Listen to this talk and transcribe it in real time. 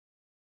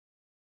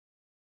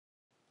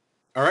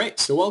Alright,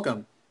 so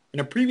welcome. In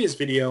a previous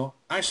video,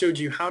 I showed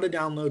you how to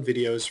download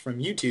videos from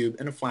YouTube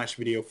in a Flash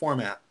video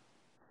format.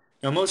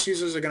 Now most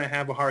users are going to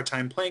have a hard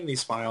time playing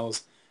these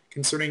files,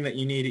 considering that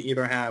you need to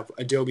either have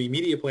Adobe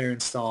Media Player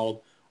installed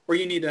or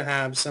you need to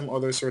have some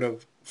other sort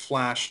of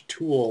Flash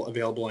tool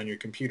available on your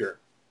computer.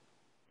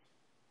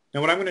 Now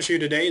what I'm going to show you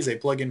today is a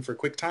plugin for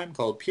Quicktime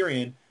called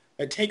Perian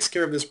that takes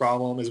care of this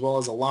problem as well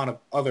as a lot of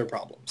other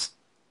problems.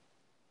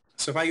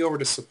 So if I go over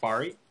to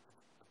Safari,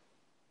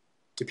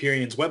 to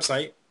Perian's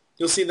website,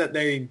 you'll see that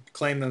they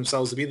claim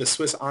themselves to be the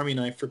Swiss Army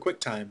knife for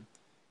QuickTime.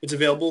 It's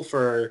available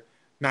for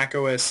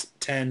macOS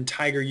 10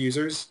 Tiger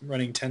users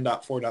running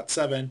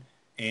 10.4.7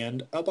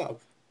 and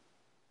above.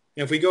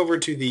 Now, if we go over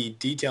to the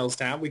Details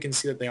tab, we can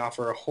see that they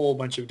offer a whole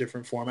bunch of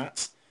different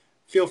formats.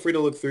 Feel free to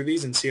look through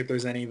these and see if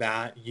there's any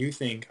that you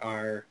think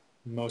are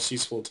most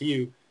useful to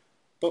you,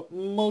 but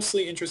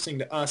mostly interesting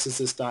to us is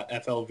this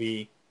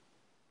 .flv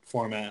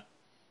format.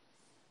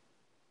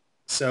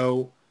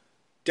 So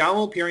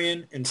download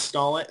Perian,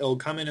 install it. It'll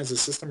come in as a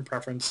system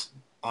preference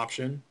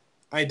option.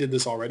 I did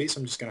this already, so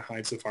I'm just going to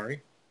hide Safari.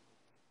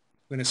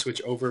 I'm going to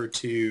switch over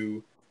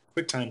to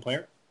QuickTime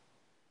Player.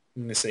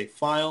 I'm going to say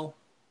File,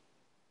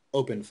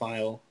 Open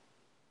File,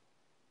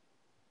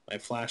 my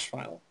Flash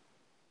file,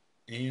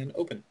 and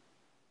Open.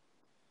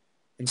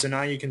 And so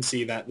now you can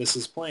see that this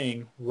is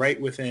playing right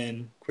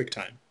within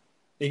QuickTime.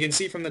 You can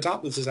see from the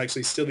top, this is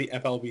actually still the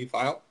FLV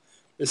file.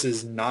 This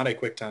is not a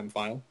QuickTime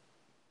file.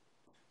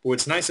 But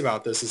what's nice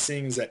about this is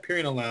seeing that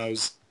Perian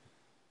allows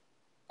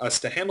us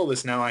to handle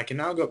this now. I can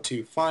now go up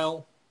to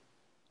File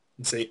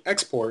and say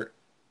Export,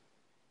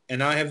 and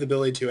now I have the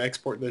ability to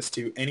export this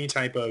to any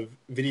type of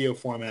video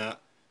format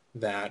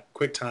that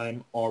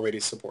QuickTime already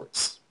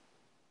supports.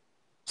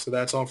 So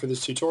that's all for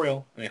this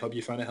tutorial, and I hope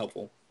you found it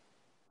helpful.